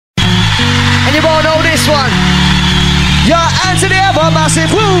you all know this one. Your hands in the air, one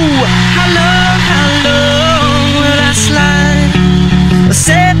massive woo. How long will I slide or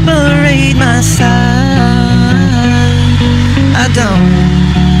separate my side? I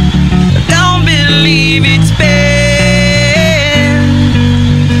don't believe it's been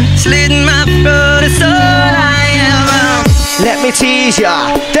slitting my throat, it's all I am. Let me tease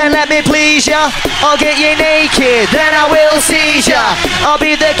ya, then let me please ya. I'll get you naked, then I will seize ya. I'll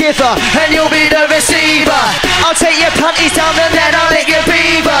be the giver, and you'll be the receiver. I'll take your panties down, and then I'll lick your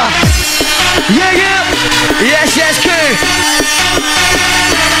beaver. Yeah, yeah, yes, yes, crew.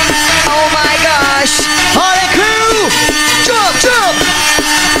 Oh my gosh, all the crew, jump, jump.